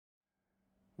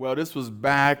Well, this was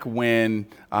back when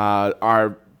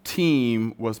our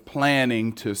team was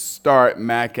planning to start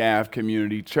MacAv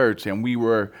Community Church, and we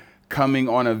were coming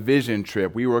on a vision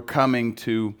trip. We were coming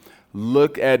to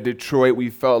look at Detroit.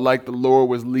 We felt like the Lord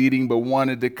was leading, but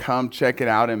wanted to come check it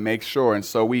out and make sure. And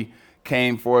so we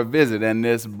came for a visit, and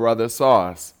this brother saw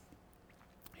us.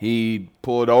 He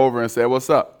pulled over and said,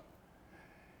 "What's up?"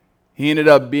 He ended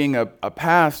up being a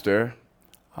pastor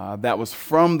that was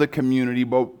from the community,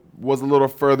 but was a little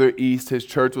further east. His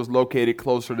church was located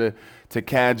closer to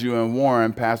Cadieux and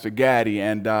Warren, Pastor Gaddy,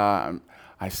 and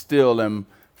I still am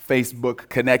Facebook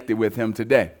connected with him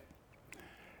today.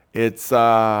 It's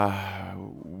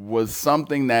was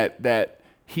something that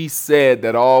he said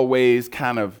that always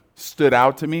kind of stood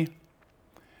out to me.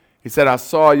 He said, "I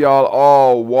saw y'all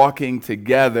all walking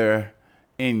together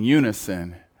in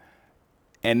unison,"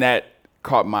 and that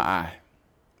caught my eye.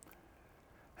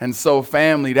 And so,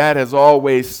 family, that has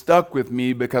always stuck with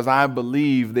me because I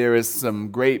believe there is some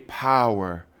great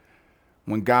power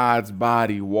when God's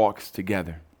body walks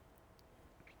together.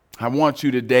 I want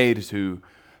you today to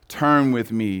turn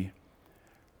with me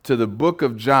to the book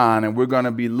of John, and we're going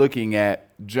to be looking at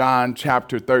John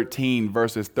chapter 13,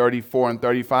 verses 34 and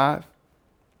 35.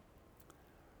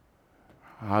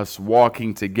 Us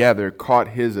walking together caught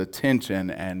his attention,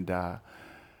 and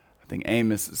I think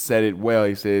Amos said it well.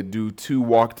 He said, "Do two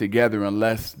walk together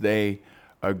unless they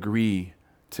agree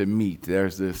to meet?"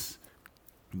 There's this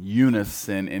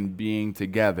unison in being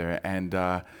together. And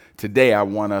today I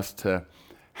want us to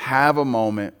have a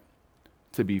moment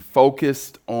to be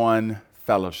focused on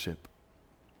fellowship.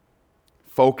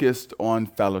 Focused on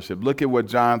fellowship. Look at what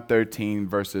John 13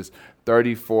 verses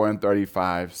 34 and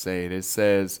 35 say. It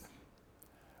says,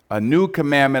 "A new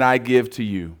commandment I give to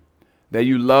you, that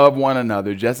you love one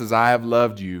another just as I have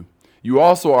loved you. You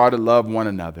also are to love one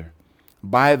another.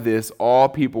 By this, all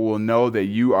people will know that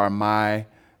you are my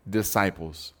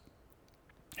disciples."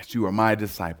 That you are my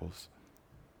disciples,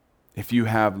 if you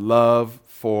have love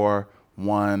for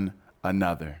one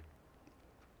another.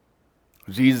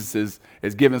 Jesus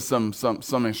is giving some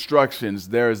instructions.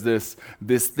 There's this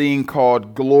thing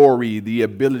called glory, the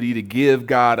ability to give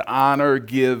God honor,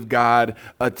 give God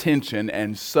attention.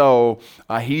 And so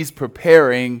he's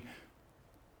preparing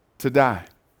to die.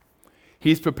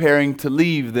 He's preparing to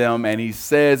leave them. And he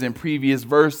says in previous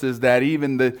verses that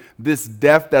even this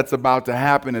death that's about to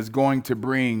happen is going to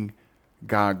bring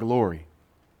God glory.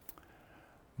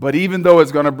 But even though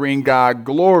it's going to bring God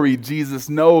glory, Jesus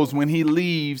knows when he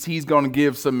leaves, he's going to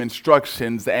give some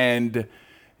instructions. And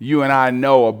you and I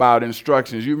know about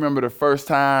instructions. You remember the first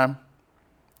time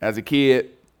as a kid,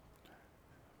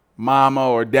 mama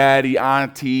or daddy,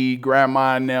 auntie,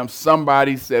 grandma and them,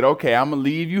 somebody said, "Okay, I'm going to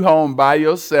leave you home by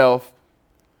yourself.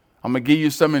 I'm going to give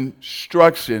you some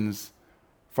instructions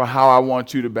for how I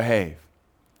want you to behave."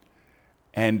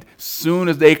 And soon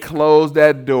as they closed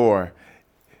that door,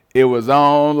 it was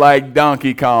on like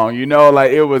Donkey Kong,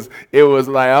 like it was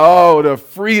like, oh, the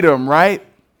freedom, right?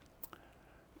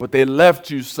 But they left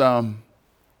you some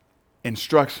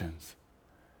instructions.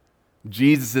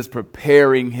 Jesus is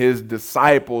preparing his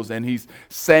disciples, and he's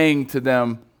saying to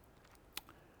them,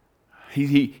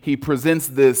 he presents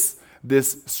this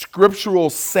scriptural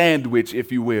sandwich,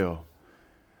 if you will.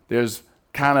 There's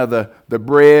kind of the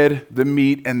bread, the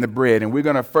meat, and the bread. And we're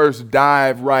going to first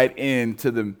dive right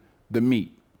into the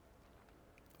meat.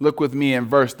 Look with me in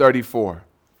verse 34.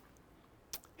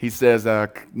 He says, "A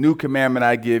new commandment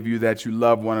I give you, that you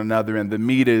love one another, and the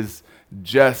meat is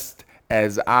just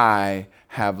as I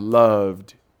have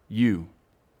loved you."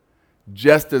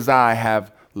 Just as I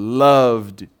have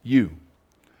loved you.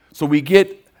 So we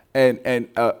get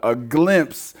a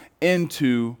glimpse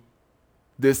into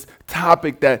this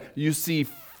topic that you see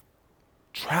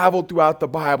travel throughout the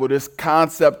Bible, this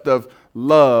concept of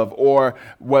love, or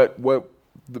what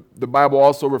the Bible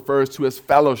also refers to as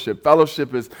fellowship.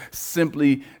 Fellowship is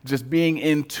simply just being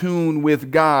in tune with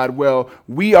God. Well,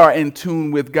 we are in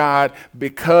tune with God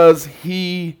because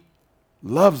he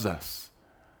loves us.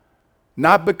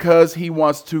 Not because he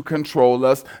wants to control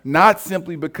us, not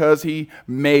simply because he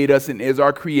made us and is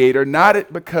our creator,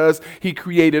 not because he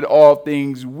created all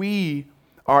things. We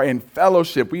are in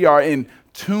fellowship. We are in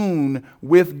tune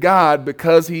with God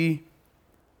because he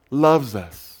loves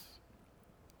us.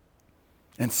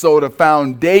 And so the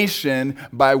foundation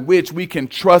by which we can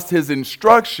trust his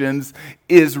instructions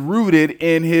is rooted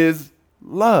in his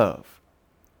love.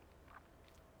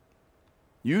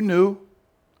 You knew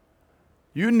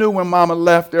when mama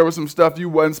left, there was some stuff you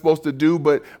wasn't supposed to do,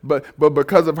 but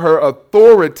because of her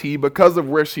authority, because of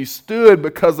where she stood,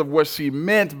 because of what she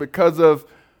meant, because of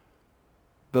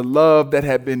the love that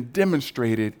had been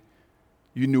demonstrated,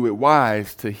 you knew it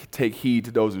wise to take heed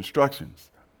to those instructions.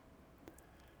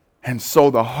 And so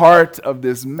the heart of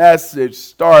this message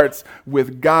starts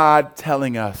with God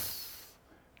telling us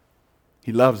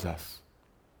He loves us.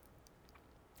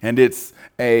 And it's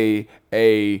a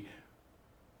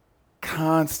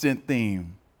constant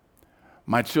theme.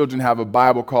 My children have a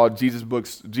Bible called Jesus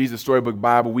Storybook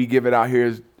Bible. We give it out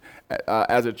here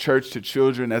as a church to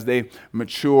children as they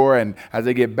mature and as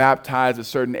they get baptized at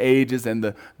certain ages.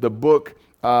 And the book,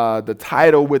 the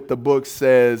title with the book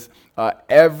says,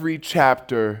 every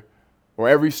chapter or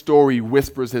every story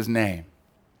whispers His name.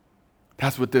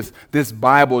 That's what this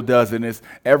Bible does. And it's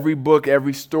every book,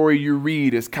 every story you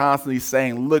read is constantly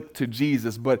saying, look to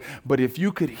Jesus. But if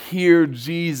you could hear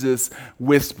Jesus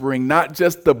whispering, not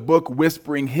just the book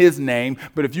whispering His name,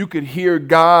 but if you could hear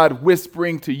God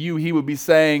whispering to you, He would be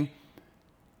saying,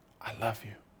 I love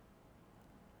you.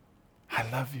 I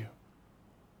love you.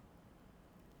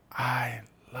 I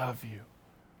love you.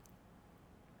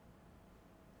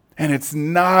 And it's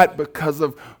not because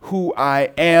of who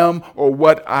I am or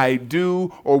what I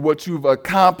do or what you've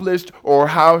accomplished or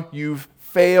how you've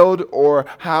failed or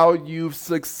how you've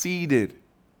succeeded.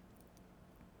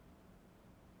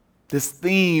 This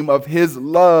theme of His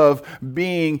love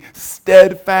being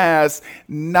steadfast,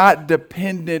 not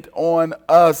dependent on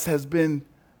us, has been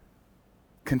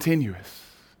continuous.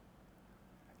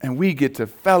 And we get to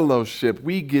fellowship.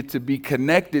 We get to be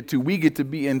connected to. We get to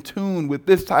be in tune with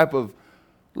this type of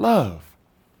love.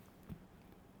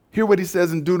 Hear what He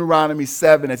says in Deuteronomy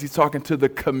 7 as He's talking to the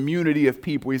community of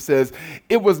people. He says,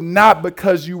 it was not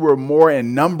because you were more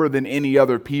in number than any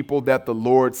other people that the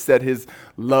Lord set His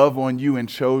love on you and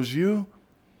chose you.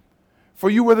 For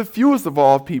you were the fewest of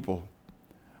all people.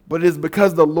 But it is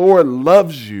because the Lord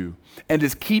loves you and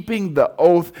is keeping the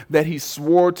oath that He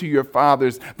swore to your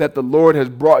fathers that the Lord has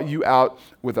brought you out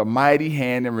with a mighty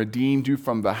hand and redeemed you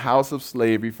from the house of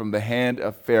slavery, from the hand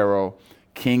of Pharaoh,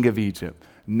 king of Egypt.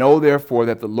 Know therefore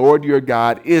that the Lord your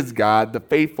God is God, the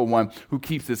faithful one, who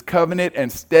keeps His covenant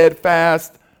and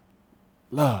steadfast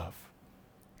love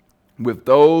with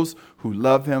those who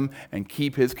love Him and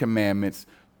keep His commandments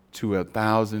to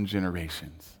 1,000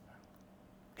 generations.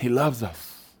 He loves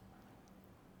us.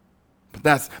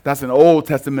 But that's an Old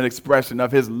Testament expression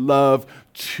of His love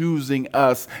choosing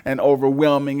us and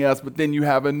overwhelming us. But then you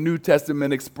have a New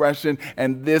Testament expression,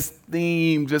 and this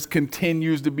theme just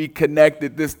continues to be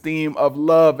connected, this theme of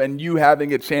love and you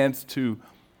having a chance to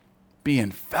be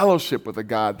in fellowship with a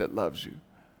God that loves you.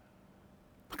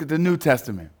 Look at the New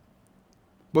Testament,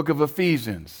 book of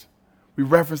Ephesians. We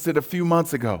referenced it a few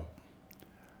months ago.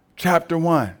 Chapter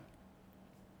 1.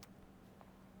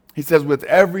 He says, with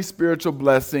every spiritual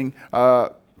blessing,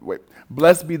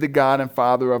 blessed be the God and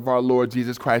Father of our Lord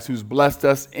Jesus Christ, who's blessed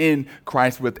us in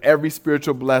Christ with every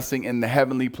spiritual blessing in the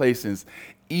heavenly places,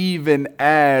 even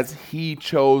as He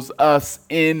chose us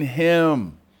in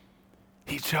Him.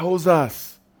 He chose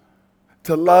us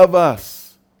to love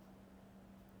us.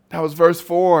 That was verse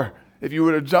 4. If you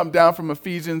were to jump down from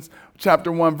Ephesians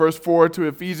chapter 1, verse 4 to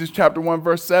Ephesians chapter 1,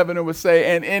 verse 7, it would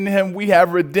say, and in Him we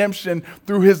have redemption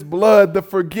through His blood, the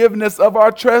forgiveness of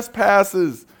our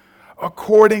trespasses,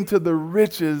 according to the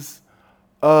riches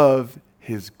of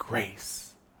His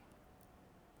grace.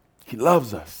 He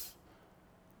loves us.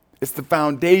 It's the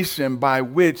foundation by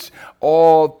which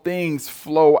all things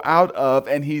flow out of,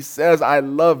 and He says, I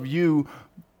love you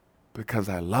because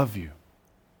I love you.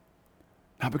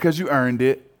 Not because you earned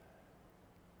it.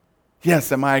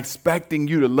 Yes, am I expecting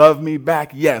you to love me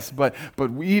back? Yes, but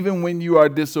even when you are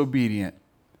disobedient,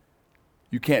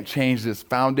 you can't change this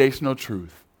foundational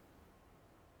truth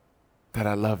that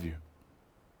I love you.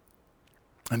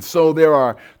 And so there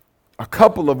are a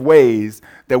couple of ways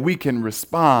that we can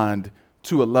respond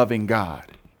to a loving God.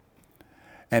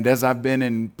 And as I've been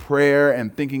in prayer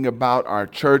and thinking about our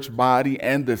church body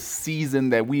and the season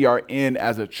that we are in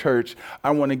as a church,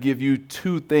 I want to give you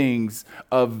two things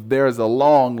there's a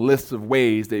long list of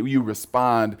ways that you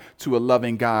respond to a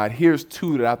loving God. Here's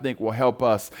two that I think will help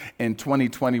us in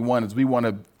 2021 as we want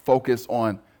to focus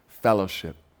on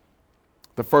fellowship.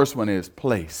 The first one is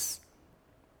place.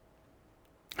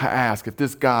 I ask, if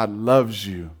this God loves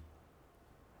you,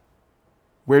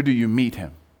 where do you meet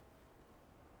Him?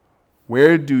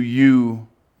 Where do you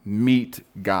meet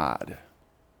God?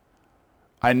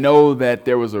 I know that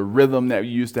there was a rhythm that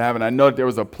you used to have, and I know that there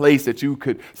was a place that you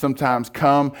could sometimes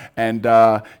come and,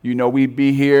 we'd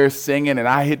be here singing, and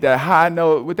I hit that high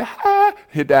note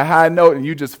hit that high note, and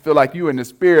you just feel like you in the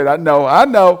spirit. I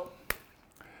know.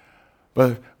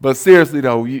 But seriously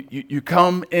though, you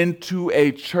come into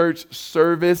a church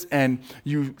service and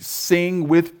you sing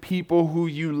with people who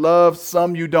you love,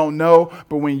 some you don't know,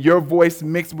 but when your voice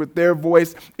mixed with their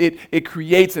voice, it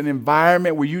creates an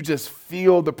environment where you just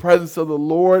feel the presence of the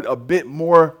Lord a bit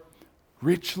more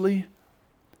richly,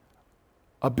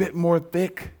 a bit more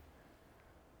thick.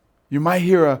 You might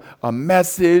hear a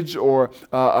message or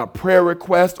a prayer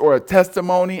request or a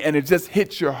testimony and it just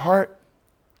hits your heart.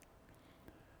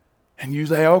 And you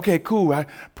say, okay, cool. I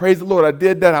praise the Lord. I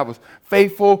did that. I was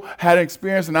faithful, had an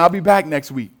experience, and I'll be back next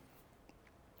week.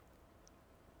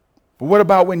 But what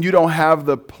about when you don't have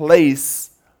the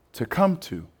place to come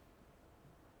to?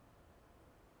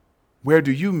 Where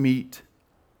do you meet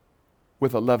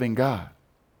with a loving God?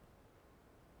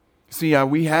 See,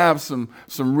 we have some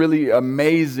really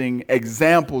amazing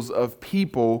examples of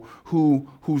people who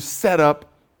set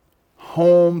up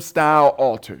home-style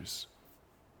altars.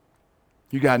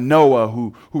 You got Noah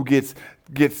who gets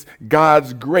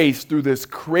God's grace through this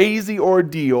crazy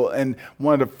ordeal. And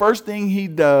one of the first things he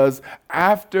does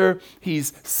after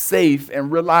he's safe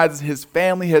and realizes his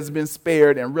family has been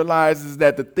spared and realizes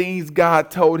that the things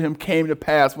God told him came to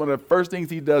pass, one of the first things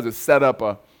he does is set up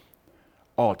an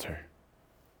altar.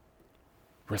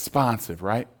 Responsive,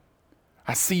 right?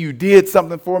 I see you did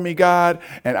something for me, God,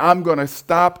 and I'm going to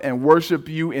stop and worship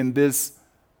you in this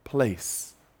place.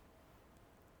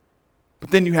 But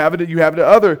then you have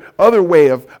the other way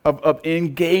of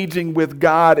engaging with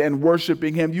God and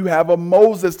worshiping him. You have a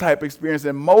Moses type experience,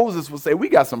 and Moses will say, we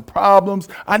got some problems.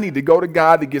 I need to go to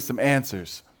God to get some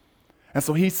answers. And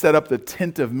so he set up the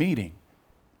tent of meeting,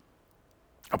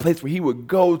 a place where he would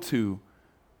go to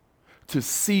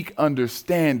seek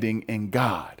understanding in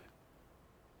God,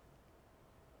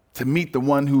 to meet the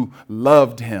one who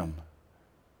loved him,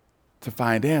 to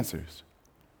find answers.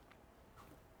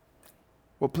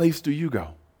 What place do you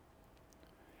go?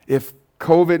 If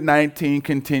COVID-19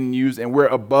 continues and we're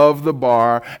above the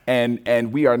bar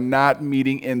and we are not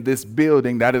meeting in this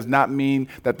building, that does not mean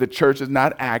that the church is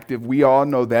not active. We all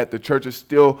know that. The church is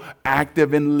still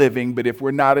active and living. But if we're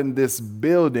not in this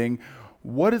building,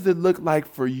 what does it look like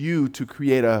for you to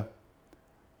create a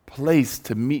place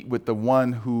to meet with the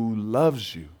one who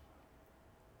loves you?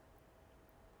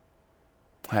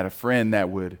 I had a friend that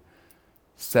would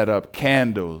set up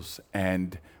candles,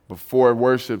 and before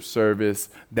worship service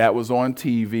that was on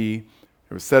TV, they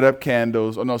would set up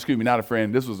candles. Oh no, excuse me, not a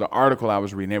friend. This was an article I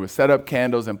was reading. They would set up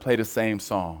candles and play the same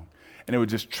song, and it would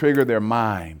just trigger their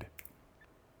mind.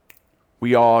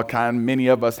 Many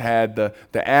of us had the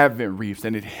Advent wreaths,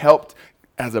 and it helped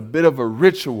as a bit of a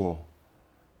ritual.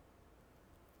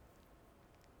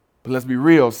 But let's be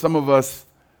real, some of us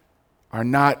are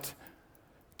not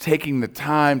taking the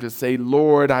time to say,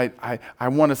 Lord, I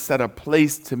want to set a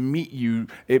place to meet you.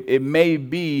 It may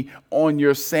be on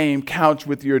your same couch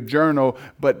with your journal,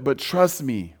 but trust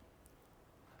me,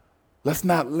 let's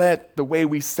not let the way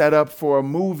we set up for a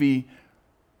movie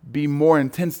be more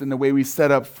intense than the way we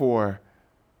set up for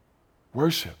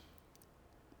worship.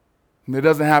 And it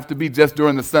doesn't have to be just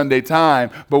during the Sunday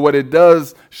time, but what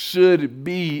it should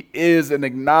be is an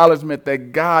acknowledgement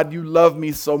that God, you love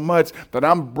me so much that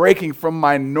I'm breaking from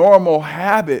my normal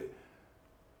habit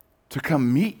to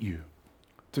come meet you,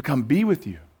 to come be with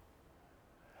you.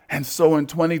 And so in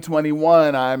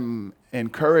 2021, I'm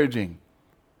encouraging,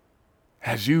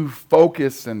 as you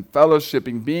focus and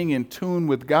fellowshipping, being in tune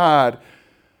with God,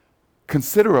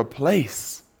 consider a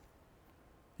place.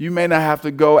 You may not have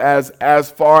to go as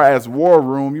far as War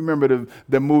Room. You remember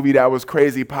the movie that was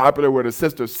crazy popular where the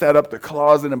sister set up the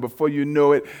closet and before you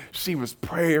knew it, she was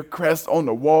prayer crests on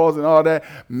the walls and all that.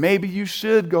 Maybe you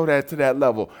should go to that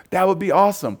level. That would be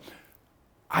awesome.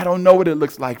 I don't know what it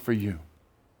looks like for you.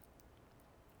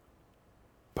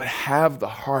 But have the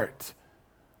heart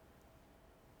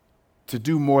to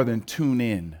do more than tune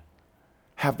in.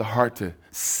 Have the heart to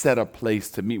set a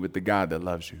place to meet with the God that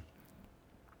loves you.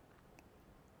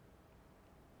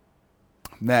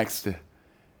 Next,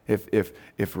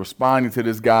 if responding to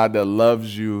this God that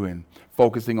loves you and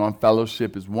focusing on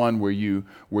fellowship is one where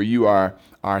you are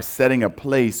setting a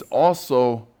place,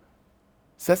 also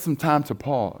set some time to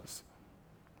pause.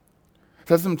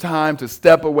 Set some time to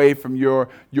step away from your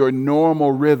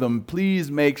normal rhythm.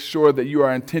 Please make sure that you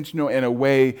are intentional in a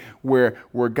way where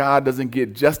God doesn't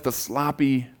get just the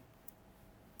sloppy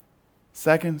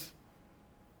seconds.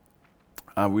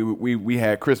 We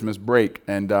had Christmas break,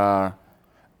 and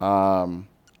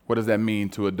what does that mean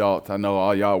to adults? I know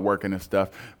all y'all working and stuff,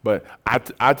 but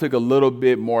I took a little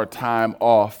bit more time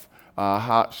off.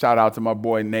 Shout out to my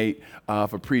boy Nate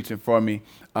for preaching for me.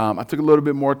 I took a little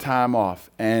bit more time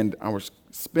off, and I was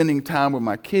spending time with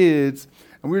my kids,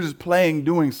 and we were just playing,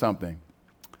 doing something.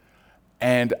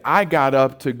 And I got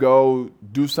up to go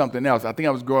do something else. I think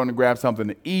I was going to grab something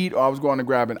to eat, or I was going to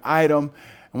grab an item.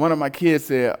 And one of my kids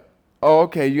said, "Oh,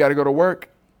 okay, you got to go to work?"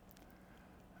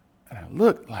 And I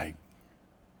looked like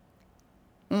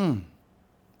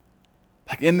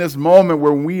in this moment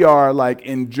where we are like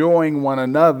enjoying one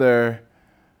another,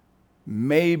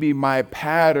 maybe my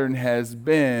pattern has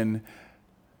been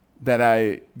that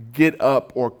I get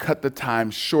up or cut the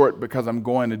time short because I'm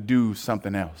going to do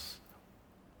something else.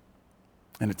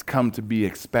 And it's come to be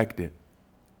expected.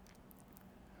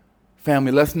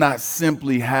 Family, let's not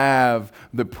simply have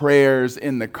the prayers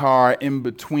in the car in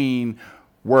between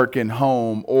work and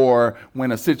home, or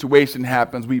when a situation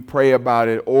happens, we pray about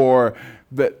it, or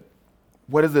that.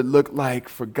 What does it look like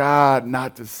for God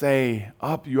not to say,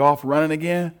 "Up, you off running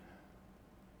again?"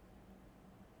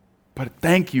 But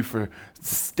thank you for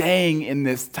staying in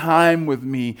this time with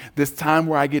me, this time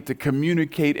where I get to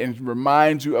communicate and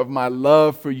remind you of my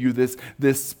love for you, this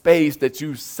space that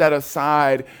you set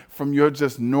aside from your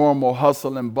just normal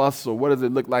hustle and bustle. What does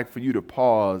it look like for you to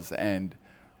pause and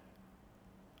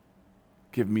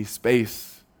give me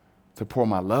space to pour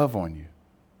my love on you?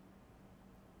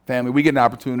 Family, we get an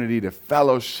opportunity to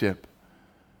fellowship,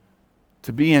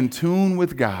 to be in tune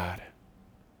with God.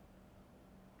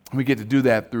 We get to do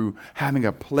that through having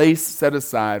a place set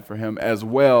aside for Him, as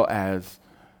well as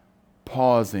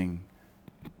pausing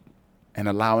and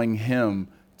allowing Him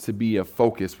to be a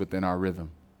focus within our rhythm.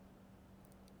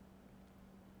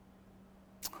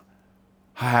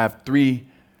 I have three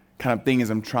kind of things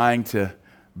I'm trying to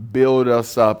build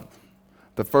us up.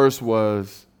 The first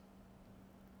was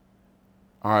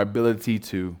our ability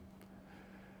to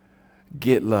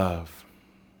get love.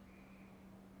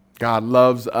 God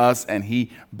loves us and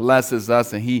He blesses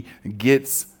us, and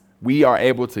we are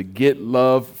able to get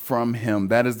love from Him.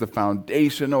 That is the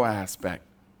foundational aspect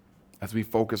as we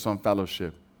focus on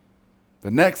fellowship. The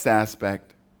next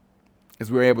aspect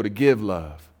is we're able to give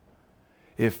love.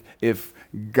 If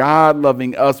God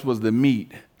loving us was the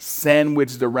meat,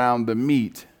 sandwiched around the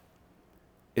meat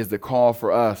is the call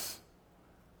for us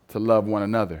to love one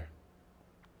another.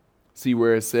 See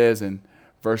where it says in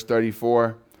verse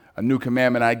 34, "A new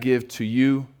commandment I give to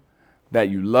you, that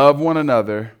you love one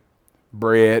another,"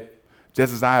 bread,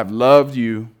 "just as I have loved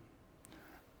you,"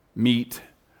 meat,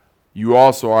 "you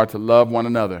also are to love one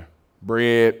another,"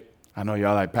 bread. I know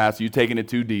y'all like, "Pastor, you taking it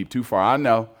too deep, too far." I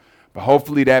know, but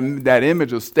hopefully that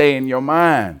image will stay in your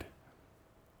mind.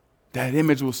 That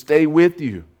image will stay with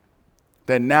you.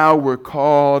 That now we're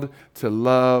called to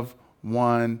love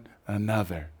one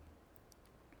another.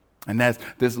 And that's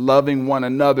this loving one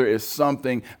another is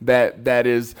something that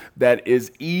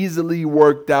is easily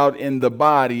worked out in the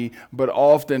body, but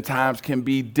oftentimes can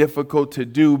be difficult to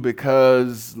do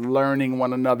because learning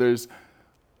one another's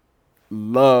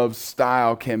love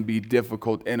style can be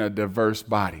difficult in a diverse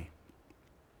body.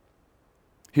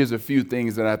 Here's a few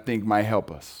things that I think might help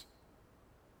us.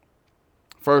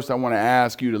 First, I want to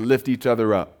ask you to lift each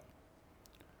other up.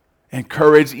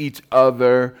 Encourage each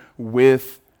other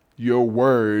with your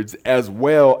words as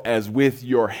well as with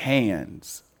your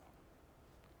hands.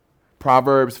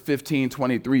 Proverbs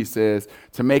 15:23 says,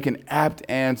 "To make an apt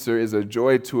answer is a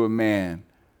joy to a man,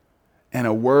 and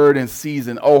a word in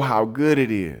season, oh, how good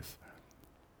it is."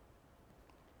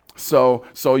 So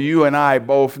you and I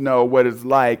both know what it's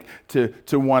like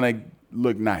to want to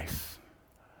look nice.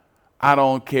 I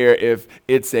don't care if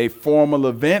it's a formal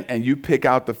event and you pick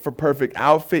out the perfect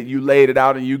outfit, you laid it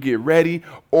out and you get ready,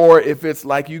 or if it's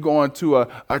like you going to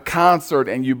a concert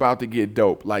and you about to get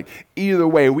dope. Like either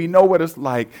way, we know what it's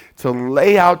like to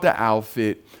lay out the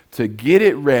outfit, to get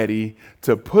it ready,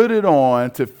 to put it on,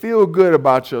 to feel good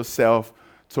about yourself,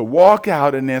 to walk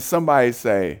out and then somebody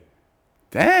say,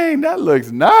 "Dang, that looks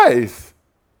nice.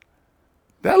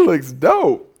 That looks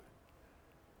dope."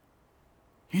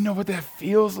 You know what that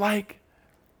feels like?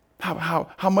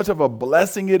 How much of a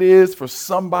blessing it is for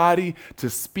somebody to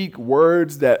speak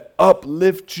words that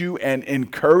uplift you and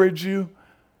encourage you.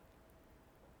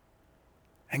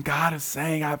 And God is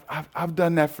saying, I've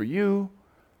done that for you.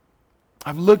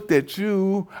 I've looked at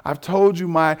you. I've told you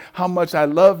how much I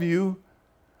love you.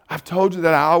 I've told you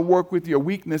that I'll work with your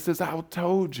weaknesses. I've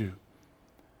told you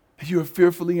that you are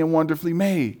fearfully and wonderfully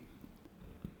made.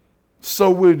 So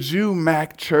would you,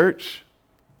 Mac Church,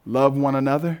 love one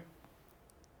another?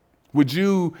 Would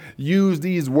you use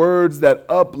these words that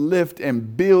uplift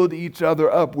and build each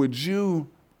other up? Would you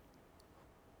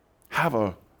have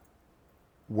a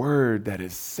word that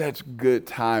is such good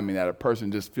timing that a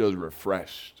person just feels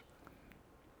refreshed?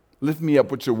 Lift me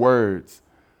up with your words,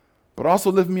 but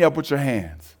also lift me up with your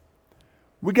hands.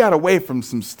 We got away from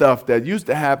some stuff that used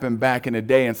to happen back in the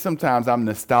day, and sometimes I'm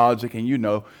nostalgic, and you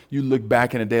look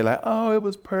back in the day like, oh, it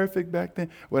was perfect back then,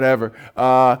 whatever.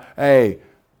 Hey,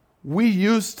 we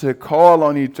used to call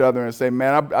on each other and say,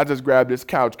 man, I just grabbed this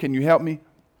couch. Can you help me?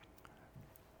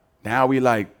 Now we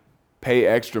pay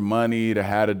extra money to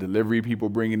have the delivery people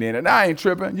bring it in, and I ain't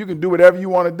tripping. You can do whatever you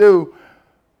want to do.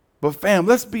 But fam,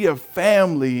 let's be a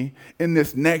family in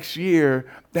this next year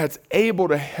that's able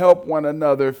to help one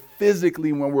another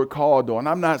physically when we're called on.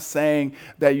 I'm not saying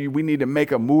that we need to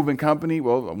make a moving company.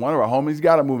 Well, one of our homies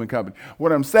got a moving company.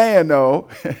 What I'm saying, though,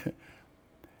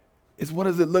 is what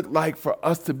does it look like for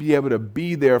us to be able to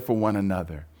be there for one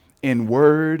another in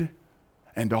word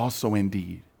and also in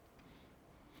deed?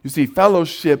 You see,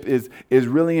 fellowship is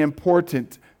really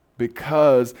important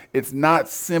because it's not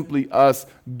simply us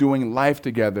doing life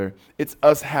together. It's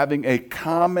us having a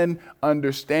common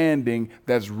understanding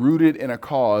that's rooted in a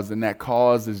cause, and that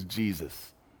cause is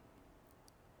Jesus.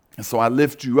 And so I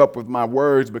lift you up with my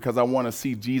words because I want to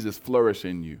see Jesus flourish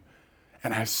in you.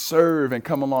 And I serve and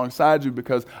come alongside you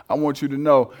because I want you to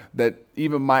know that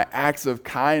even my acts of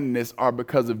kindness are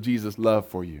because of Jesus' love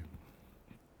for you.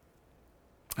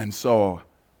 And so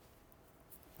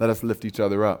let us lift each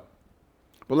other up.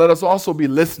 But let us also be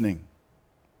listening.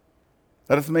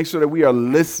 Let us make sure that we are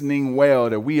listening well,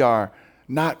 that we are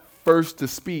not first to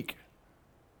speak.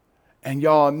 And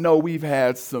y'all know we've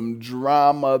had some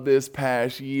drama this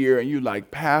past year, and you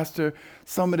like, Pastor,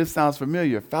 some of this sounds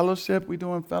familiar. Fellowship? We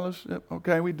doing fellowship?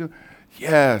 Okay, we do.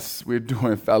 Yes, we're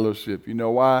doing fellowship. You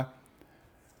know why?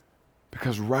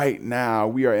 Because right now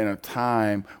we are in a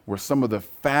time where some of the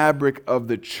fabric of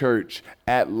the church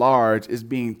at large is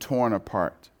being torn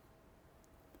apart.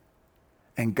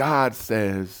 And God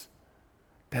says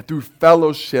that through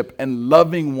fellowship and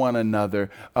loving one another,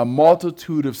 a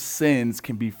multitude of sins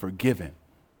can be forgiven.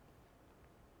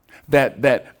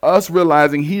 That us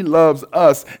realizing He loves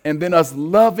us and then us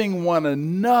loving one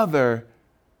another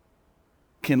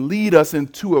can lead us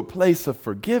into a place of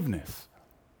forgiveness.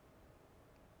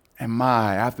 And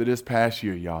after this past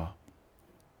year, y'all,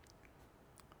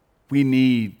 we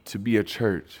need to be a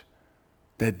church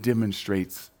that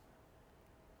demonstrates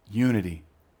unity,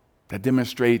 that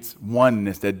demonstrates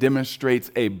oneness, that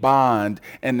demonstrates a bond,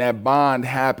 and that bond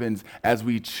happens as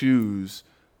we choose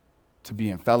to be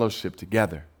in fellowship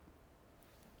together.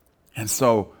 And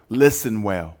so, listen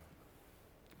well.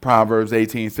 Proverbs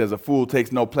 18 says, a fool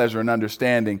takes no pleasure in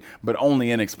understanding, but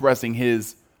only in expressing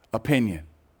his opinion.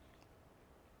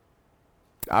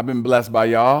 I've been blessed by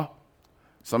y'all.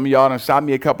 Some of y'all done shot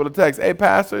me a couple of texts. Hey,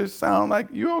 Pastor, it sound like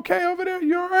you okay over there?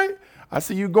 You all right? I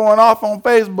see you going off on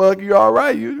Facebook. You all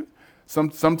right?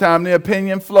 Sometimes the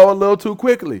opinion flow a little too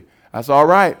quickly. That's all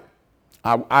right.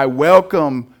 I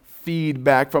welcome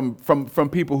feedback from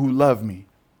people who love me.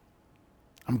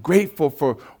 I'm grateful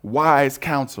for wise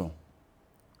counsel.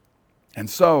 And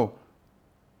so,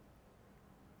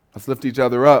 let's lift each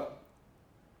other up.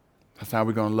 That's how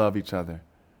we're going to love each other.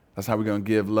 That's how we're going to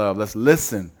give love. Let's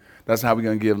listen. That's how we're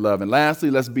going to give love. And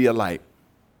lastly, let's be a light.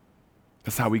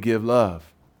 That's how we give love.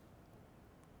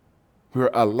 We're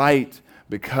a light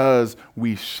because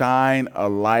we shine a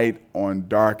light on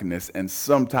darkness. And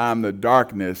sometimes the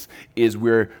darkness is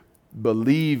we're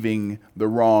believing the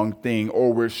wrong thing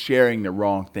or we're sharing the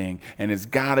wrong thing. And it's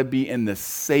got to be in the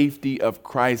safety of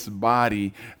Christ's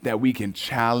body that we can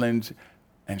challenge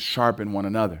and sharpen one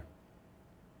another.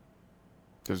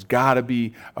 There's got to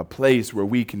be a place where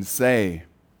we can say,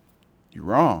 you're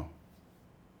wrong.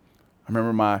 I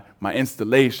remember my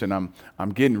installation.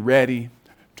 I'm getting ready,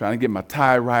 trying to get my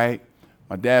tie right.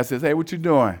 My dad says, hey, what you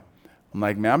doing? I'm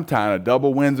like, man, I'm tying a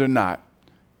double Windsor knot.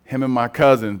 Him and my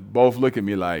cousin both look at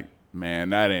me like,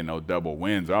 man, that ain't no double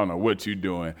Windsor. I don't know what you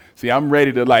doing. See, I'm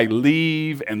ready to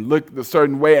leave and look a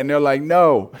certain way, and they're like,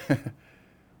 no.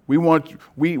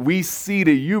 We see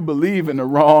that you believe in the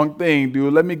wrong thing,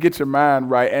 dude. Let me get your mind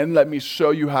right and let me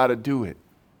show you how to do it.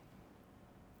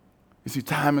 You see,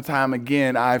 time and time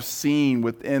again, I've seen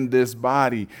within this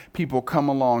body, people come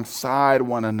alongside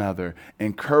one another,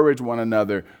 encourage one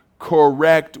another,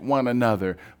 correct one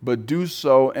another, but do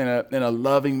so in a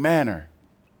loving manner.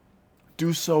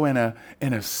 Do so in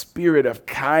a spirit of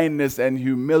kindness and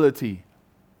humility.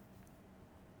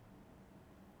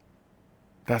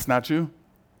 That's not you?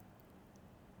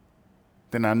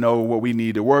 Then I know what we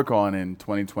need to work on in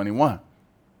 2021.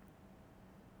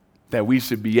 That we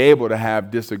should be able to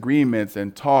have disagreements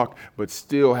and talk, but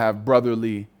still have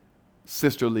brotherly,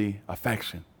 sisterly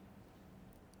affection.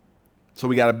 So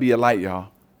we got to be a light, y'all.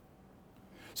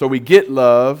 So we get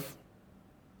love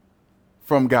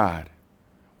from God.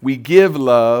 We give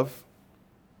love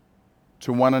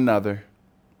to one another.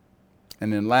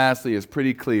 And then lastly, it's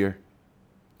pretty clear.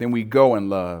 Then we go in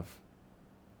love.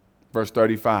 Verse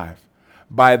 35.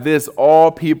 By this,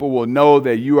 all people will know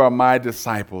that you are my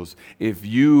disciples if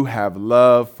you have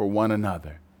love for one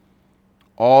another.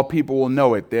 All people will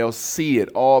know it. They'll see it.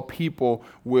 All people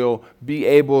will be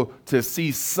able to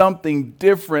see something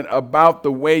different about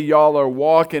the way y'all are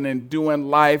walking and doing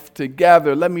life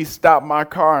together. Let me stop my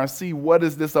car and see, what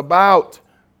is this about?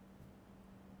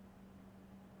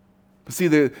 But see,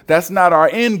 that's not our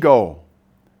end goal.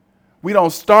 We don't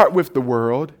start with the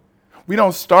world. We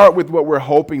don't start with what we're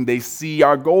hoping they see.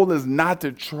 Our goal is not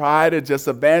to try to just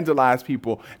evangelize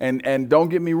people. And don't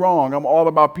get me wrong, I'm all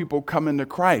about people coming to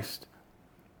Christ.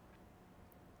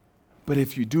 But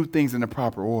if you do things in the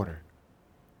proper order,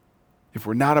 if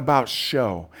we're not about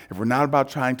show, if we're not about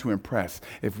trying to impress,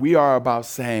 if we are about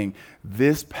saying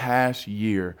this past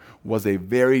year was a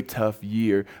very tough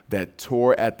year that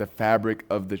tore at the fabric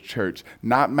of the church,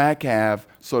 not MacAv,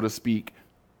 so to speak.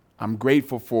 I'm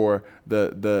grateful for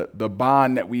the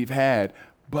bond that we've had,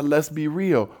 but let's be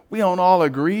real. We don't all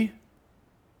agree,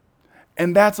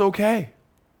 and that's okay.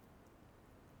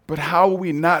 But how will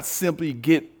we not simply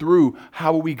get through?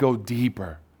 How will we go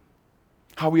deeper?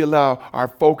 How we allow our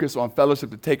focus on fellowship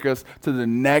to take us to the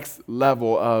next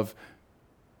level of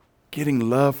getting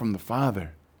love from the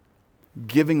Father,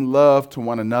 giving love to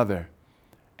one another,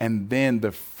 and then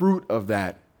the fruit of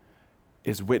that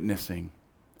is witnessing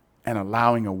and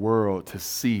allowing a world to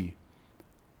see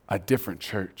a different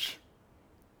church,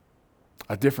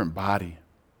 a different body,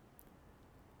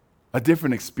 a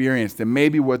different experience than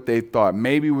maybe what they thought,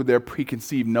 maybe with their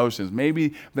preconceived notions,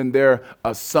 maybe than their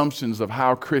assumptions of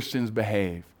how Christians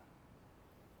behave.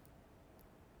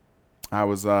 I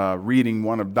was reading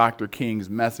one of Dr. King's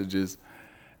messages.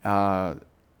 Coretta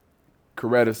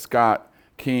Scott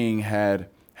King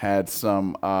had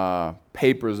some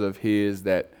papers of his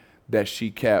that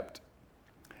she kept,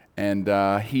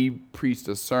 and he preached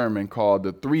a sermon called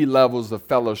The 3 Levels of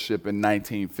Fellowship in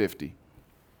 1950.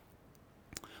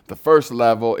 The first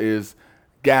level is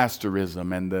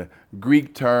gasterism, and the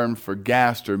Greek term for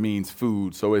gaster means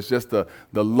food. So it's just the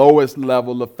lowest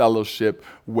level of fellowship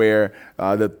where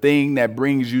the thing that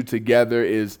brings you together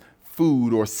is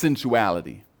food or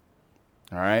sensuality.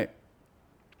 All right?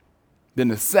 Then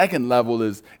the second level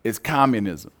is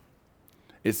communism.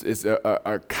 It's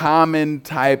a common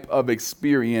type of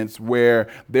experience where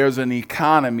there's an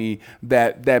economy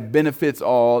that benefits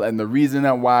all, and the reason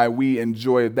why we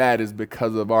enjoy that is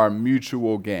because of our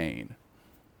mutual gain.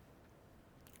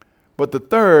 But the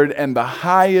third and the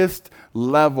highest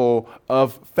level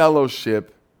of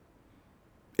fellowship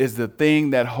is the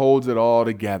thing that holds it all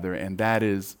together, and that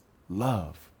is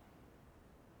love.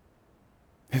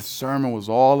 His sermon was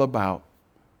all about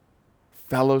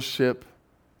fellowship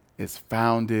is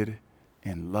founded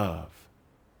in love.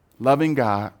 Loving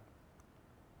God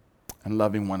and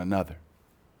loving one another.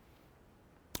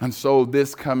 And so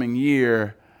this coming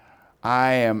year,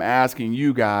 I am asking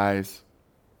you guys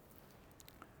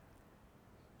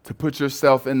to put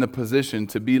yourself in the position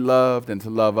to be loved and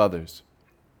to love others.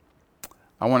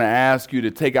 I want to ask you to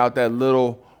take out that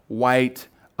little white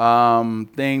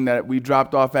thing that we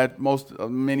dropped off at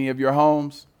many of your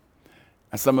homes.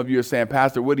 And some of you are saying,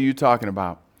 Pastor, what are you talking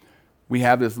about? We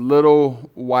have this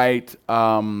little white,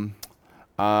 I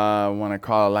want to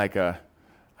call it like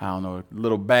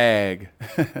little bag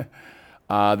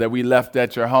that we left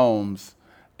at your homes.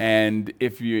 And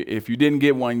if you didn't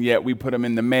get one yet, we put them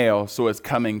in the mail, so it's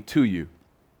coming to you.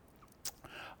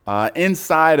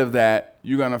 Inside of that,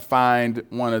 you're going to find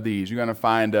one of these. You're going to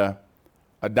find a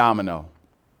domino.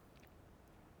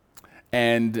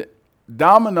 And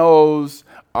dominoes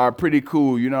are pretty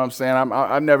cool, you know what I'm saying?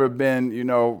 I've never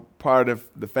been, part of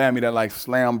the family that like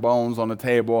slam bones on the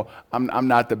table. I'm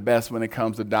not the best when it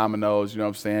comes to dominoes, you know what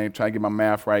I'm saying? Trying to get my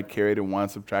math right, carry the 1,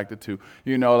 subtract the 2.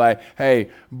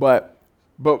 But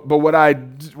what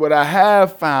I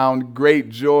have found great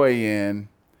joy in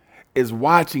is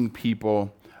watching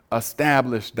people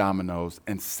establish dominoes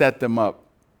and set them up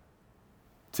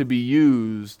to be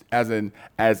used as kind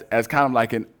of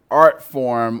like an art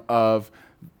form of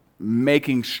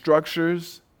making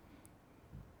structures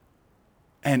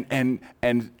and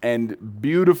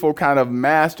beautiful kind of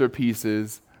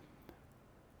masterpieces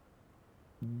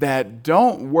that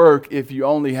don't work if you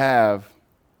only have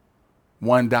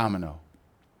one domino.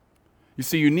 You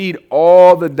see, you need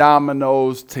all the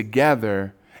dominoes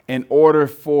together in order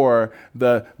for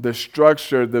the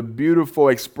structure, the beautiful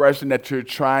expression that you're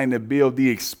trying to build, the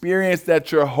experience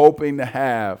that you're hoping to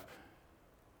have.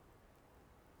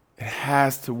 It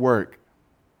has to work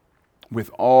with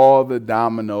all the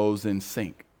dominoes in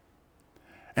sync.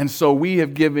 And so we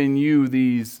have given you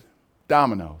these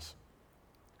dominoes.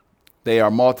 They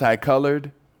are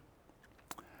multicolored,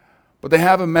 but they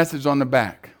have a message on the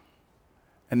back.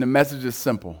 And the message is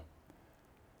simple.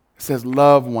 It says,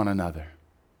 love one another.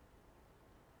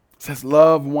 It says,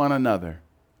 love one another.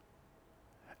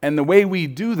 And the way we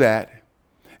do that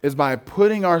is by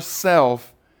putting ourselves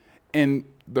in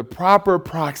the proper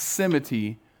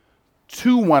proximity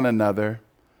to one another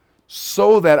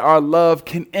so that our love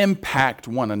can impact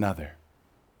one another.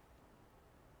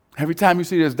 Every time you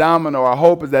see this domino, our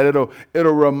hope is that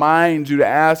it'll remind you to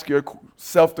ask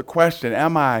yourself the question,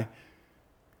 am I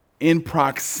in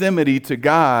proximity to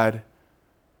God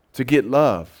to get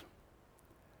love?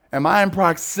 Am I in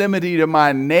proximity to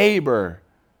my neighbor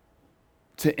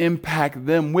to impact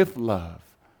them with love?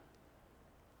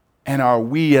 And are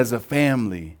we as a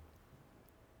family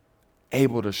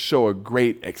able to show a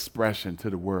great expression to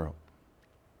the world?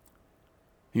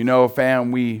 You know,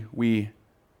 fam, we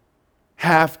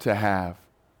have to have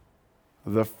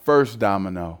the first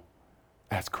domino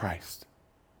as Christ.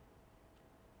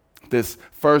 This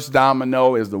first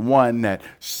domino is the one that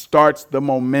starts the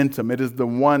momentum. It is the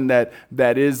one that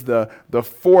is the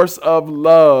force of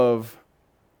love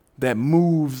that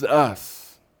moves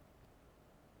us.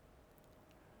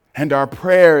 And our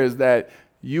prayer is that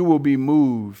you will be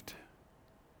moved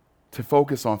to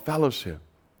focus on fellowship.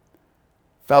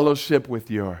 Fellowship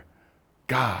with your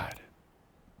God.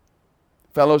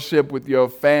 Fellowship with your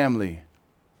family.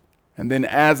 And then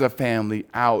as a family,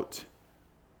 out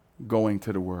going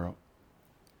to the world.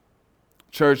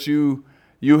 Church, you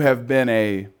have been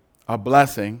a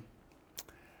blessing.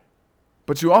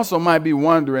 But you also might be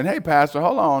wondering, hey, Pastor,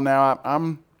 hold on now.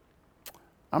 I'm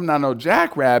not no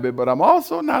jackrabbit, but I'm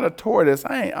also not a tortoise.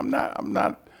 I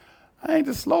ain't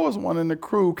the slowest one in the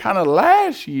crew. Kind of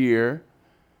last year,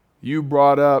 you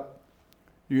brought up,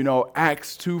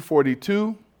 Acts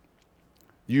 2:42.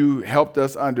 You helped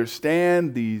us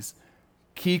understand these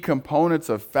key components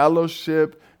of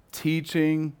fellowship,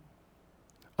 teaching,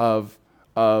 of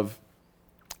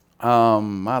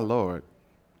my Lord,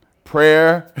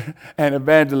 prayer and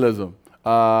evangelism.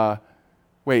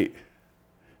 Wait.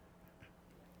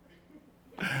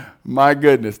 My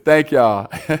goodness. Thank y'all.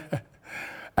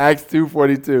 Acts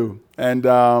 2:42. And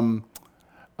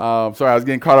sorry, I was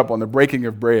getting caught up on the breaking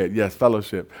of bread. Yes,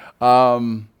 fellowship.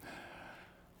 And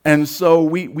so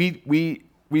we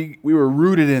were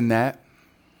rooted in that.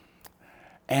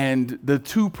 And the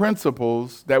two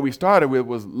principles that we started with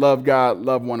was love God,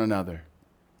 love one another.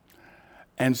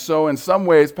 And so in some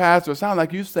ways, Pastor, it sounds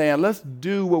like you saying, let's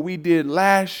do what we did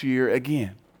last year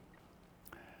again.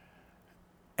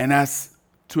 And that's,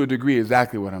 to a degree,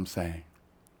 exactly what I'm saying.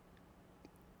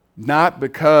 Not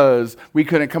because we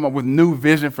couldn't come up with new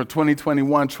vision for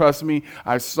 2021. Trust me,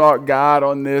 I sought God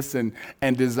on this and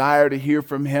desire to hear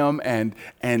from him and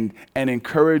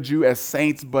encourage you as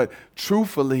saints. But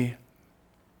truthfully,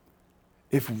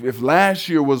 if last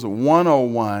year was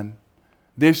 101,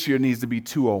 this year needs to be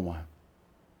 201.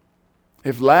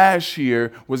 If last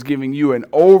year was giving you an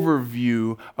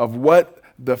overview of what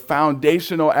the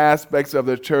foundational aspects of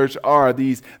the church are,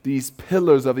 these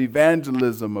pillars of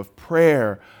evangelism, of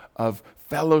prayer, of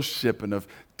fellowship, and of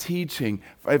teaching,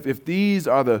 if these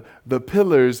are the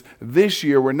pillars this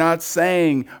year, we're not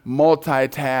saying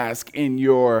multitask in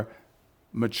your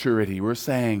maturity. We're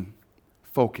saying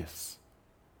focus.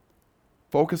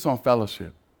 Focus on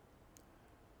fellowship.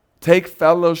 Take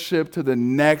fellowship to the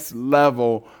next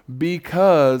level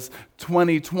because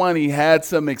 2020 had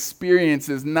some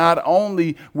experiences, not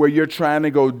only where you're trying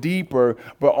to go deeper,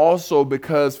 but also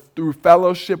because through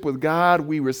fellowship with God,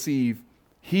 we receive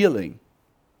healing.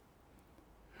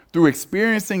 Through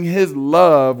experiencing his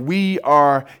love, we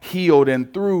are healed.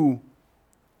 And through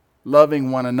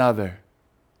loving one another,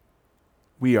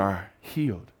 we are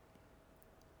healed.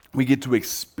 We get to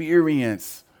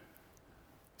experience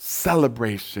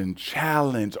celebration,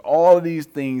 challenge, all of these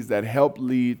things that help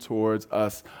lead towards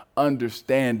us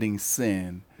understanding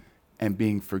sin and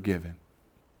being forgiven.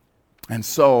 And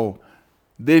so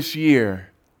this year,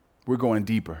 we're going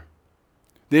deeper.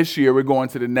 This year, we're going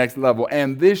to the next level.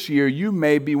 And this year, you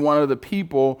may be one of the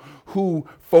people who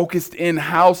focused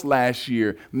in-house last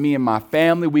year. Me and my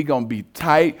family, we going to be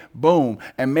tight, boom.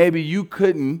 And maybe you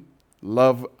couldn't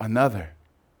love another.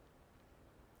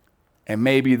 And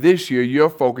maybe this year, your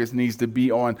focus needs to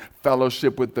be on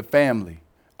fellowship with the family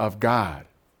of God.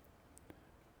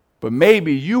 But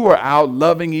maybe you are out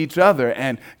loving each other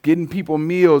and getting people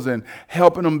meals and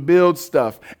helping them build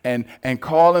stuff and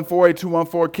calling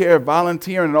 48214 CARE,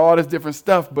 volunteering and all this different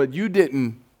stuff, but you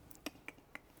didn't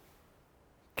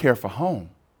care for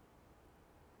home.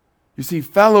 You see,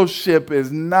 fellowship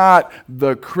is not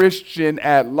the Christian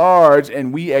at large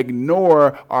and we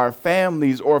ignore our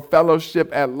families, or fellowship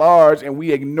at large and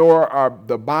we ignore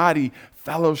the body.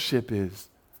 Fellowship is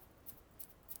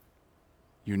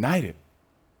united.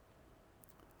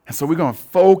 And so we're going to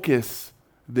focus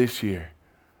this year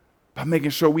by making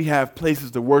sure we have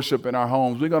places to worship in our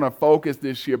homes. We're going to focus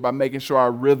this year by making sure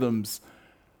our rhythms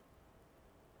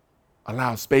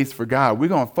allow space for God. We're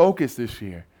going to focus this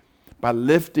year by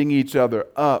lifting each other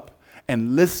up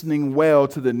and listening well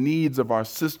to the needs of our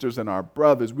sisters and our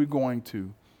brothers. We're going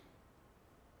to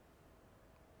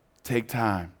take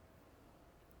time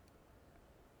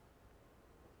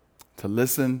to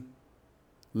listen,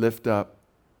 lift up,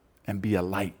 and be a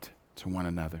light to one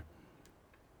another.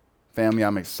 Family,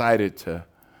 I'm excited to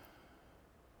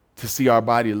see our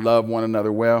body love one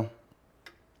another well.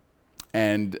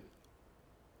 And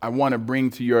I want to bring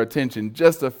to your attention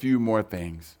just a few more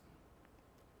things.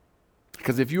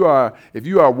 Because if you are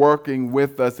working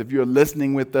with us, if you're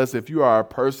listening with us, if you are a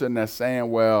person that's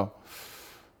saying, well,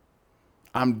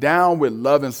 I'm down with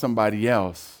loving somebody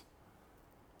else,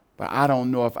 but I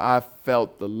don't know if I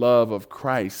felt the love of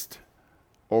Christ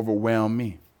overwhelm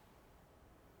me.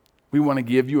 We want to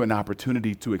give you an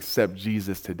opportunity to accept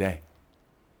Jesus today.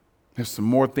 There's some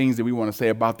more things that we want to say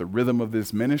about the rhythm of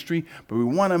this ministry, but we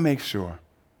want to make sure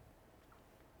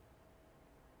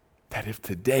that if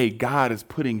today God is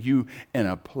putting you in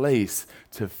a place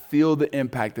to feel the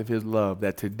impact of his love,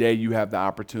 that today you have the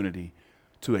opportunity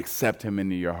to accept him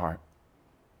into your heart.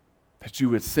 That you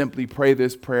would simply pray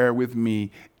this prayer with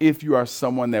me if you are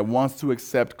someone that wants to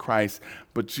accept Christ,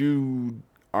 but you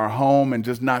are home and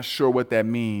just not sure what that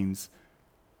means.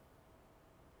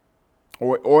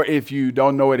 Or if you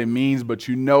don't know what it means, but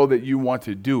you know that you want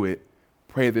to do it,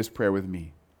 pray this prayer with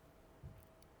me.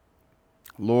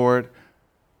 Lord,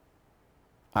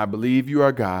 I believe you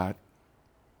are God.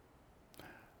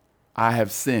 I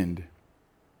have sinned,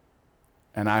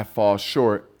 and I fall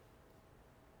short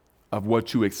of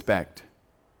what you expect.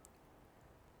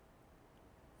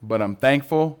 But I'm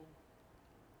thankful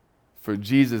for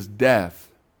Jesus' death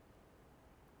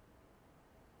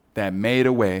that made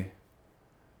a way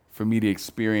for me to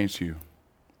experience you.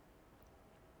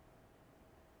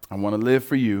 I want to live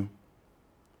for you,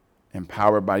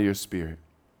 empowered by your Spirit.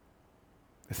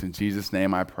 It's in Jesus'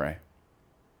 name I pray.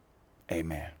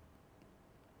 Amen.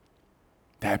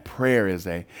 That prayer is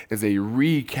a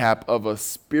recap of a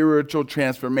spiritual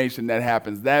transformation that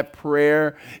happens. That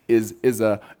prayer is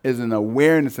an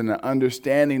awareness and an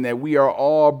understanding that we are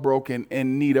all broken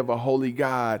in need of a holy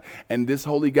God. And this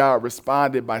holy God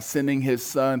responded by sending his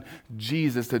son,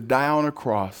 Jesus, to die on a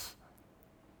cross,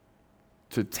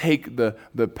 to take the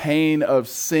pain of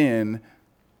sin,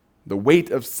 the weight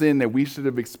of sin that we should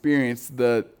have experienced,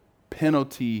 the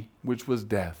penalty which was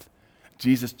death.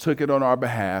 Jesus took it on our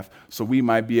behalf so we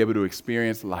might be able to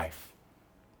experience life.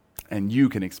 And you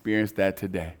can experience that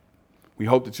today. We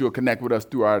hope that you'll connect with us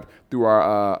through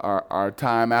our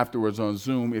time afterwards on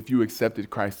Zoom if you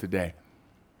accepted Christ today.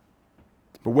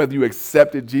 But whether you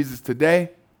accepted Jesus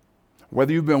today,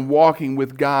 whether you've been walking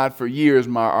with God for years,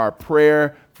 our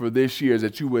prayer for this year is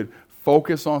that you would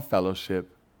focus on fellowship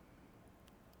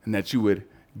and that you would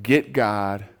get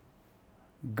God,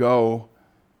 give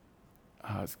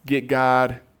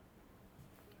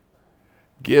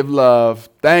love.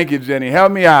 Thank you, Jenny.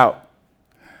 Help me out.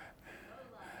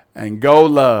 And go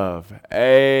love.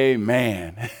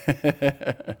 Amen.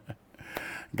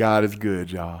 God is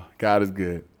good, y'all. God is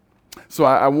good. So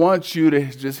I want you to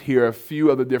just hear a few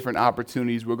of the different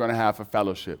opportunities we're going to have for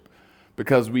fellowship,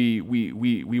 because we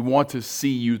want to see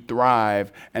you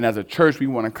thrive, and as a church, we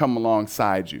want to come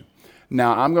alongside you.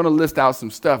 Now, I'm going to list out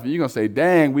some stuff, and you're going to say,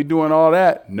 dang, we doing all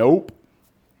that? Nope.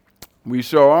 We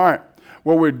sure aren't.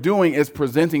 What we're doing is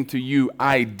presenting to you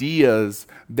ideas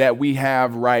that we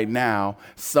have right now.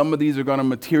 Some of these are going to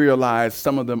materialize,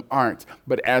 some of them aren't.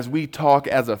 But as we talk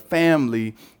as a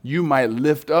family, you might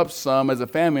lift up some as a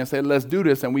family and say, let's do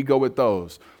this, and we go with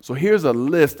those. So here's a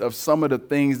list of some of the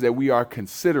things that we are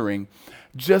considering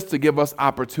just to give us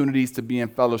opportunities to be in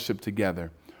fellowship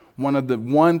together.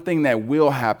 One thing that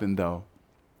will happen, though,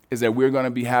 is that we're going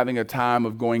to be having a time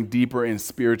of going deeper in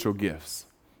spiritual gifts.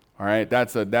 All right,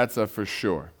 that's a for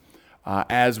sure.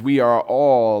 As we are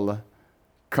all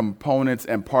components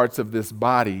and parts of this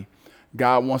body,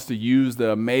 God wants to use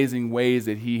the amazing ways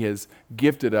that he has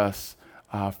gifted us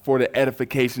for the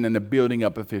edification and the building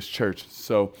up of his church.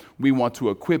 So we want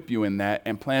to equip you in that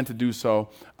and plan to do so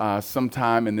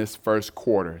sometime in this first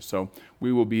quarter. So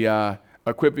we will be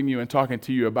equipping you and talking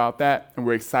to you about that, and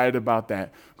we're excited about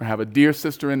that. We're going to have a dear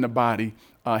sister in the body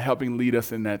helping lead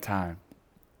us in that time.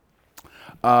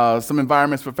 some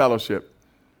environments for fellowship.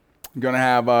 We're going to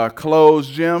have a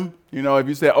closed gym. You know, if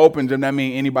you say open gym, that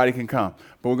means anybody can come.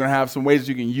 But we're going to have some ways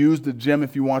you can use the gym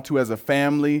if you want to as a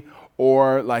family,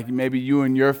 or like maybe you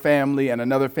and your family and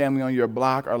another family on your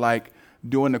block are like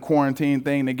doing the quarantine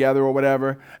thing together or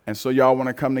whatever. And so y'all want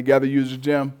to come together, use the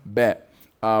gym? Bet.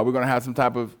 We're going to have some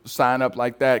type of sign up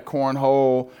like that,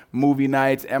 cornhole, movie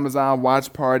nights, Amazon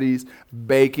watch parties,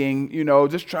 baking, you know,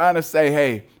 just trying to say,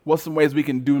 hey, what's some ways we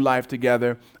can do life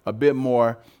together a bit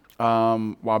more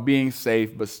while being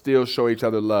safe, but still show each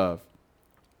other love.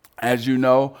 As you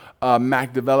know,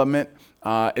 Mac Development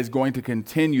is going to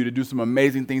continue to do some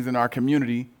amazing things in our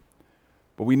community,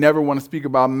 but we never want to speak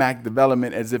about Mac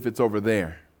Development as if it's over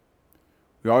there.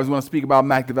 We always want to speak about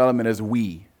Mac Development as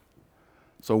we.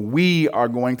 So we are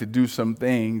going to do some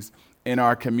things in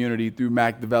our community through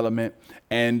Mac Development,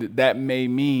 and that may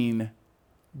mean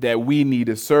that we need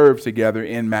to serve together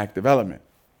in Mac Development.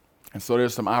 And so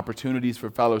there's some opportunities for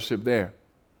fellowship there.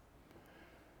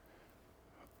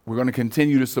 We're going to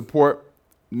continue to support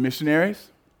missionaries.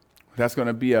 That's going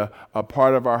to be a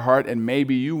part of our heart, and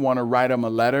maybe you want to write them a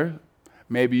letter.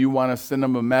 Maybe you want to send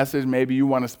them a message. Maybe you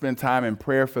want to spend time in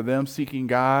prayer for them, seeking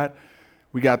God.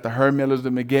 We got the Hermillers, the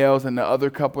Miguels, and the other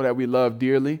couple that we love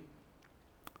dearly.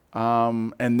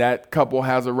 And that couple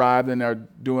has arrived, and they're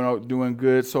doing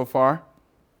good so far,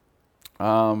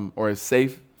 or is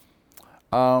safe.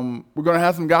 We're going to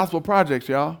have some gospel projects,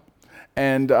 y'all.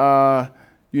 And,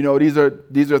 you know, these are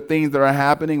things that are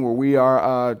happening where we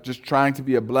are just trying to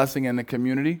be a blessing in the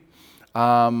community.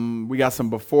 We got some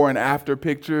before and after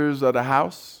pictures of the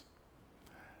house,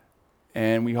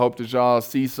 and we hope that y'all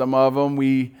see some of them.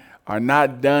 We are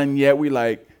not done yet. We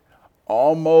like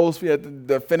almost, we at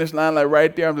the finish line, like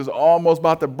right there. I'm just almost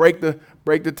about to break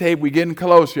the tape. We getting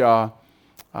close, y'all.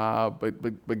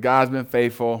 But God's been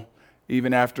faithful.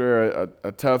 Even after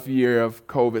a tough year of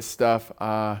COVID stuff,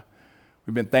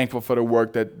 we've been thankful for the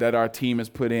work that our team has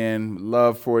put in.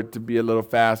 Love for it to be a little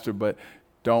faster, but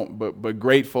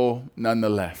grateful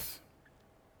nonetheless.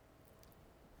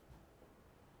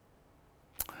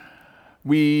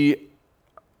 We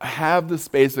have the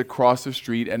space across the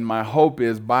street, and my hope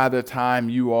is by the time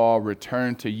you all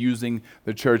return to using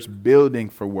the church building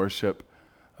for worship,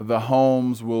 the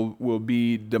homes will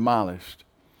be demolished.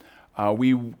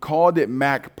 We called it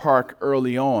Mac Park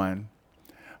early on,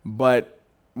 but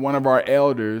one of our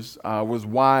elders was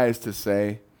wise to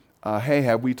say, hey,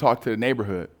 have we talked to the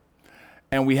neighborhood?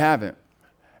 And we haven't.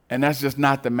 And that's just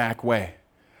not the Mac way.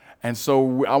 And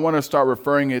so I want to start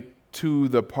referring it to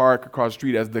the park across the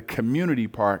street as the community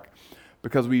park,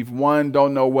 because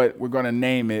don't know what we're going to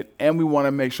name it, and we want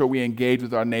to make sure we engage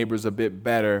with our neighbors a bit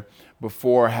better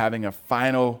before having a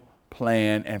final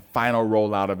plan and final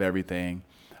rollout of everything.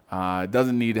 It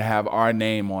doesn't need to have our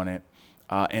name on it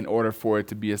in order for it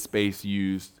to be a space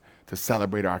used to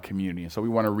celebrate our community. And so we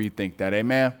want to rethink that.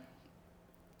 Amen?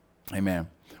 Amen.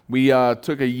 We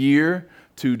took a year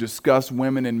to discuss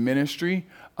women in ministry.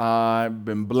 I've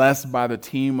been blessed by the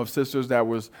team of sisters that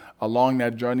was along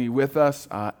that journey with us.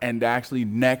 And actually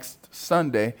next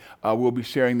Sunday, we'll be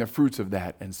sharing the fruits of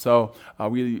that. And so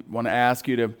we want to ask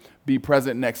you to be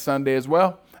present next Sunday as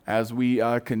well as we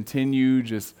continue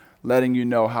just letting you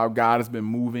know how God has been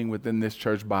moving within this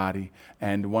church body,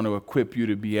 and want to equip you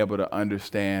to be able to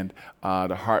understand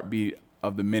the heartbeat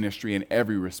of the ministry in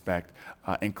every respect,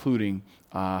 including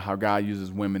how God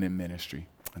uses women in ministry.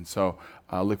 And so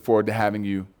I look forward to having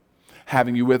you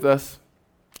with us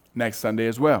next Sunday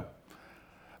as well.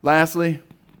 Lastly,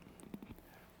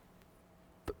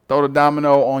 throw the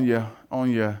domino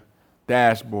on your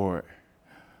dashboard.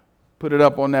 Put it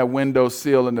up on that window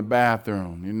sill in the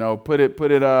bathroom. You know, put it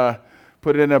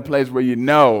in a place where you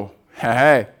know,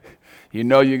 hey, you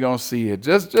know you're gonna see it.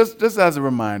 Just as a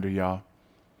reminder, y'all.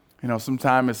 You know,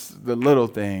 sometimes it's the little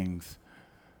things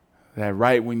that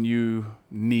right when you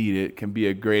need it can be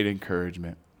a great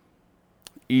encouragement.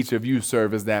 Each of you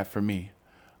serve as that for me.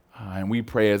 And we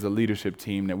pray as a leadership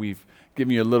team that we've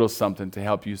given you a little something to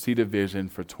help you see the vision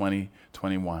for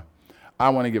 2021. I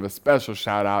want to give a special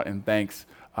shout out and thanks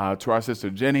to our sister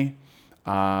Jenny.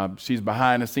 She's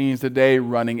behind the scenes today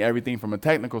running everything from a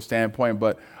technical standpoint,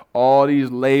 but all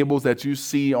these labels that you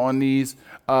see on these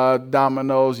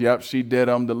dominoes, yep, she did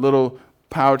them. The little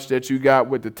pouch that you got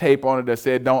with the tape on it that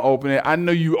said don't open it. I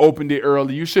know you opened it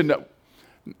early. You shouldn't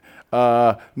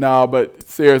have. No, but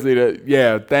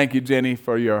seriously, thank you, Jenny,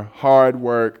 for your hard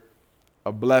work.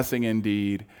 A blessing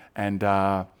indeed. And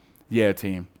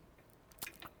team,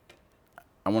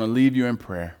 I want to leave you in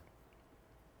prayer.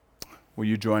 Will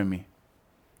you join me?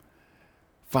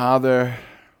 Father,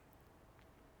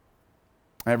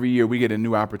 every year we get a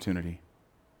new opportunity.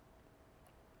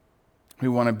 We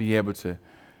want to be able to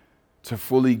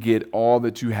fully get all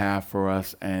that you have for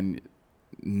us, and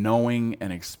knowing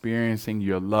and experiencing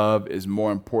your love is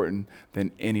more important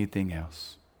than anything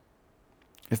else.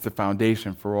 It's the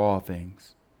foundation for all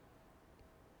things.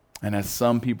 And as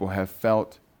some people have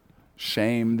felt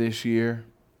shame this year,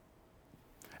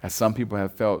 as some people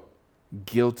have felt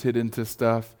guilted into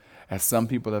stuff, as some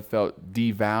people have felt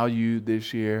devalued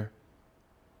this year,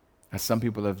 as some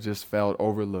people have just felt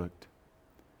overlooked,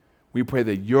 we pray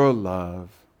that your love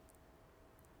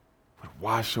would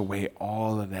wash away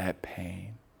all of that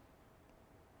pain.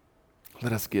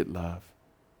 Let us get love.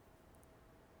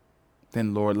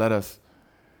 Then, Lord, let us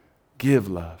give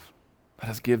love. Let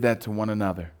us give that to one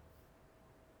another.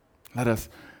 Let us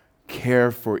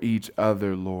care for each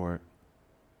other, Lord,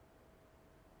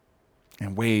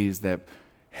 in ways that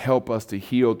help us to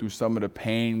heal through some of the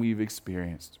pain we've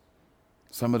experienced,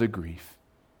 some of the grief.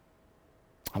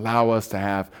 Allow us to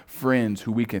have friends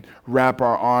who we can wrap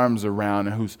our arms around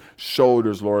and whose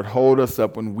shoulders, Lord, hold us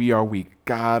up when we are weak.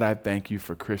 God, I thank you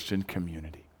for Christian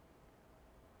community.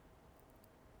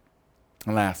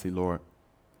 And lastly, Lord,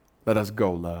 let us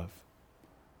go love.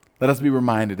 Let us be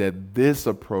reminded that this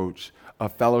approach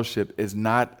of fellowship is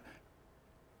not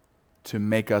to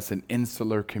make us an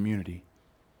insular community.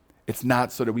 It's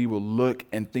not so that we will look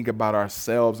and think about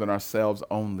ourselves and ourselves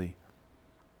only.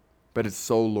 But it's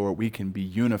so, Lord, we can be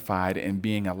unified in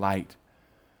being a light.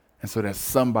 And so that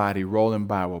somebody rolling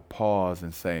by will pause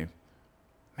and say,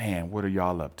 man, what are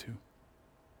y'all up to?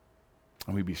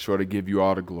 And we be sure to give you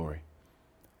all the glory.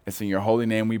 It's in your holy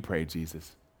name we pray,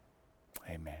 Jesus.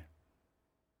 Amen.